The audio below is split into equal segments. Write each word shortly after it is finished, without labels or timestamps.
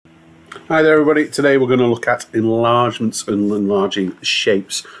Hi there everybody, today we're going to look at enlargements and enlarging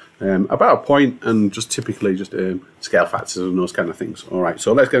shapes about a point and just typically just scale factors and those kind of things. Alright,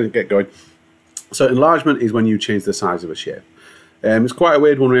 so let's get going. So enlargement is when you change the size of a shape. It's quite a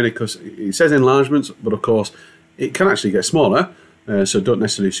weird one really because it says enlargements, but of course it can actually get smaller, so don't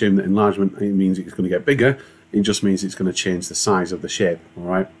necessarily assume that enlargement means it's going to get bigger. It just means it's going to change the size of the shape.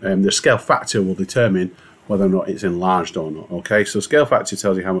 Alright, the scale factor will determine whether or not it's enlarged or not. Okay, so scale factor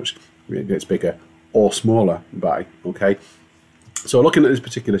tells you how much it gets bigger or smaller by. Okay, so looking at this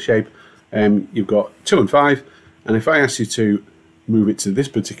particular shape, you've got 2 and 5, and if I ask you to move it to this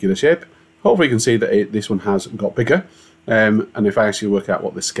particular shape, hopefully you can see that this one has got bigger, and if I actually work out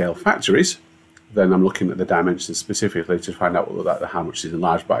what the scale factor is, then I'm looking at the dimensions specifically to find out how much is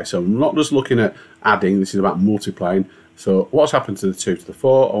enlarged by. So I'm not just looking at adding, this is about multiplying. So what's happened to the 2 to the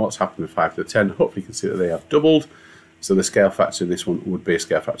 4, or what's happened to the 5 to the 10, hopefully you can see that they have doubled. So the scale factor in this one would be a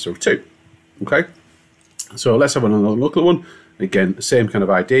scale factor of 2. Okay, so let's have another look at one. Again, same kind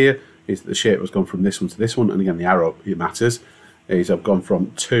of idea, is that the shape has gone from this one to this one, and again the arrow, it matters, is I've gone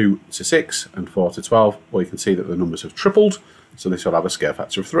from 2 to 6 and 4 to 12, well you can see that the numbers have tripled, so this will have a scale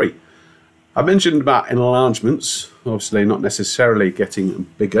factor of 3. I mentioned about enlargements, obviously not necessarily getting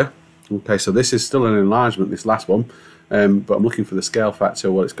bigger. Okay, so this is still an enlargement, this last one, but I'm looking for the scale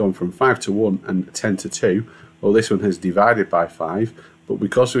factor. Well, it's gone from 5 to 1 and 10 to 2. Well, this one has divided by 5, but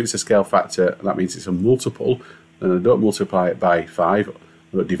because it's a scale factor, that means it's a multiple, and I don't multiply it by 5,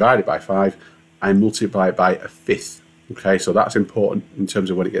 I don't divide it by 5, I multiply it by a fifth. Okay, so that's important in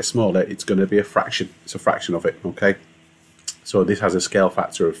terms of when it gets smaller, it's going to be a fraction. It's a fraction of it, okay? So this has a scale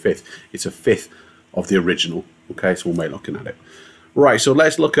factor of fifth. It's a fifth of the original, okay? So one way of looking at it. Right, so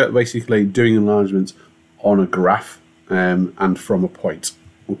let's look at basically doing enlargements on a graph and from a point.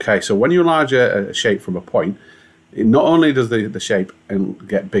 Okay, so when you enlarge a shape from a point, not only does the shape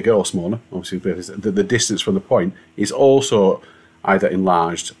get bigger or smaller, obviously the distance from the point is also either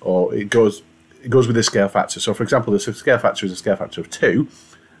enlarged or it goes with the scale factor. So for example, the scale factor is a scale factor of 2,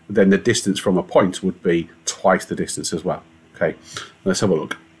 then the distance from a point would be twice the distance as well. Okay, let's have a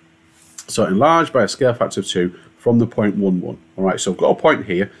look. So enlarged by a scale factor of 2 from the point 1, 1. All right, so I've got a point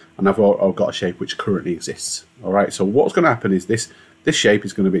here, and I've got a shape which currently exists. All right, so what's going to happen is this shape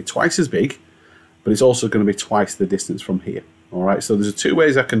is going to be twice as big, but it's also going to be twice the distance from here. All right, so there's 2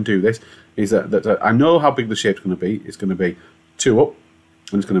 ways I can do this. Is that I know how big the shape's going to be. It's going to be 2 up,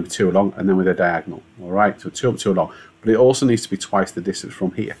 and it's going to be 2 along, and then with a diagonal. All right, so 2 up, 2 along, but it also needs to be twice the distance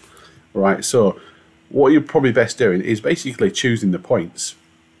from here. All right, so what you're probably best doing is basically choosing the points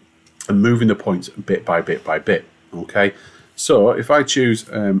and moving the points bit by bit by bit. Okay, so if I choose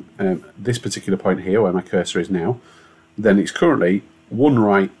this particular point here where my cursor is now, then it's currently 1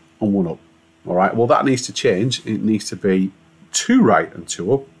 right and 1 up. All right, well that needs to change. It needs to be 2 right and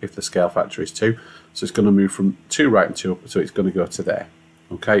 2 up if the scale factor is 2. So it's going to move from 2 right and 2 up, so it's going to go to there.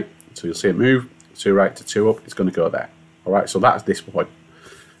 Okay, so you'll see it move 2 right to 2 up. It's going to go there. All right, so that's this point.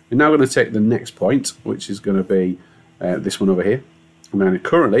 We're now going to take the next point, which is going to be this one over here. And then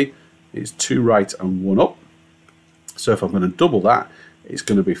currently it's 2 right and 1 up. So if I'm going to double that, it's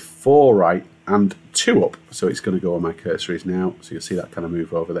going to be 4 right and 2 up. So it's going to go where my cursor is now. So you'll see that kind of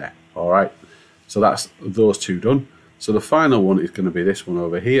move over there. All right. So that's those 2 done. So the final one is going to be this one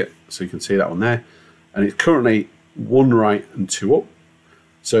over here. So you can see that one there. And it's currently 1 right and 2 up.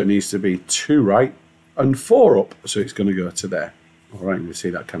 So it needs to be 2 right and 4 up. So it's going to go to there. All right. You see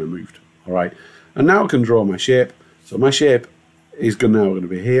that kind of moved. All right. And now I can draw my shape. So my shape is now going to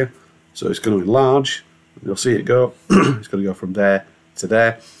be here. So it's going to enlarge. You'll see it go. It's going to go from there to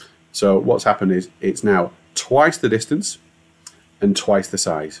there. So what's happened is it's now twice the distance and twice the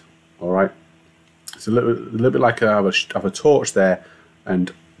size. All right. It's a little bit like I have a torch there,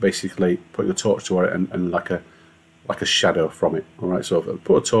 and basically putting a torch to it and like a shadow from it. All right. So if I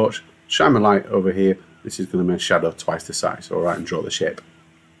put a torch, shine my light over here, this is going to make a shadow twice the size. All right, and draw the shape.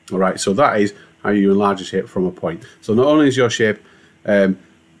 All right. So that is how you enlarge a shape from a point. So not only is your shape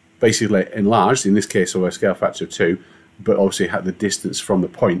basically enlarged, in this case over a scale factor of 2, but obviously the distance from the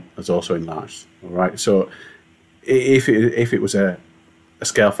point has also enlarged. All right, so if it was a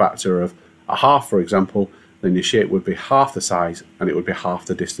scale factor of a half, for example, then your shape would be half the size and it would be half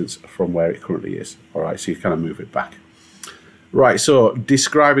the distance from where it currently is. All right, so you kind of move it back. Right, so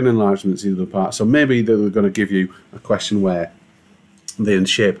describing enlargements is the other part. So maybe they're going to give you a question where the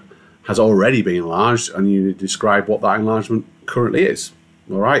shape has already been enlarged and you describe what that enlargement currently is.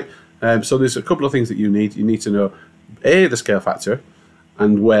 All right, so there's a couple of things that you need. You need to know the scale factor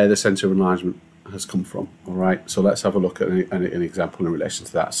and where the centre of enlargement has come from. All right, so let's have a look at an example in relation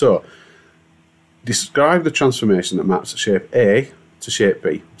to that. So describe the transformation that maps shape A to shape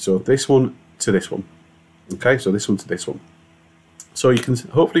B. So this one to this one. Okay, so this one to this one. So you can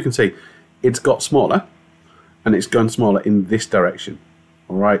hopefully you can see it's got smaller, and it's gone smaller in this direction.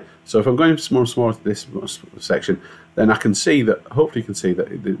 All right. So if I'm going smaller and smaller to this section, then I can see that. Hopefully, you can see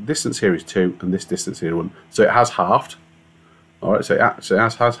that the distance here is 2, and this distance here is 1. So it has halved. All right. So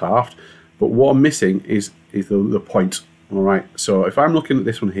it has halved. But what I'm missing is the point. All right. So if I'm looking at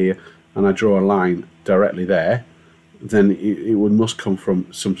this one here, and I draw a line directly there, then it must come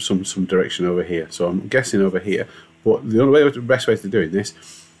from some direction over here. So I'm guessing over here. But the only way, the best way to doing this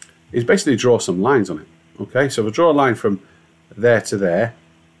is basically draw some lines on it. Okay. So if I draw a line from there to there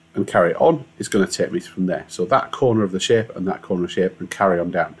and carry it on, it's going to take me from there. So that corner of the shape and that corner of the shape, and carry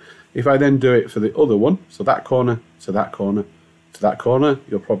on down. If I then do it for the other one, so that corner to that corner to that corner,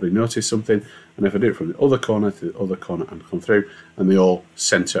 you'll probably notice something. And if I do it from the other corner to the other corner and come through, and they all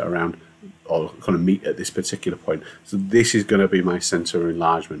center around or kind of meet at this particular point. So this is going to be my center of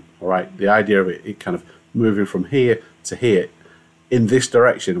enlargement. All right. The idea of it kind of moving from here to here in this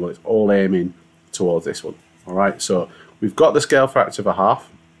direction, well, it's all aiming towards this one. All right. So we've got the scale factor of a half,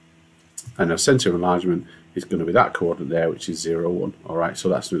 and our center of enlargement is going to be that coordinate there, which is 0, 1. All right. So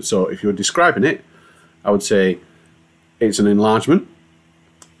that's so if you're describing it, I would say it's an enlargement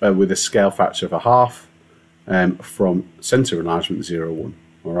with a scale factor of a half from center of enlargement 0, 1.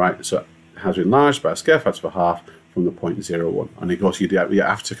 All right. So has been enlarged by a scale factor of a half from the point 0, 1. And of course, you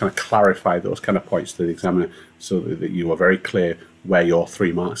have to kind of clarify those kind of points to the examiner so that you are very clear where your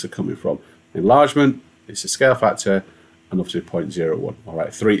 3 marks are coming from. Enlargement, it's a scale factor, and obviously 0.01. All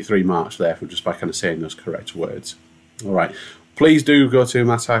right, three marks there for just by kind of saying those correct words. All right, please do go to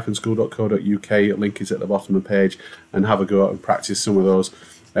maths-school.co.uk. Link is at the bottom of the page, and have a go and practice some of those.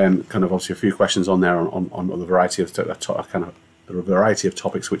 Kind of obviously a few questions on there on the variety of a variety of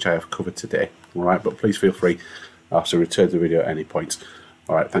topics which I have covered today. All right, but please feel free to return to the video at any point.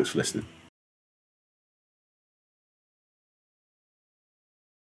 All right, thanks for listening.